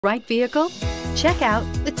Right vehicle? Check out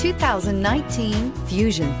the 2019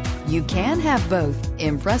 Fusion. You can have both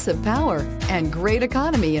impressive power and great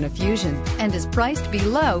economy in a Fusion and is priced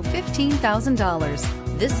below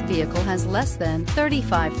 $15,000. This vehicle has less than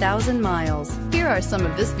 35,000 miles. Here are some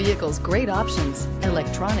of this vehicle's great options: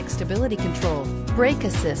 electronic stability control, brake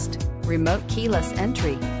assist, remote keyless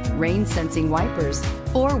entry, rain sensing wipers,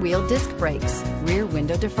 four-wheel disc brakes, rear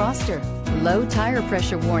window defroster, low tire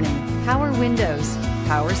pressure warning, power windows,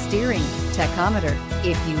 power steering, tachometer.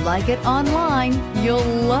 If you like it online, you'll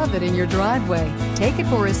love it in your driveway. Take it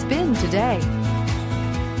for a spin today.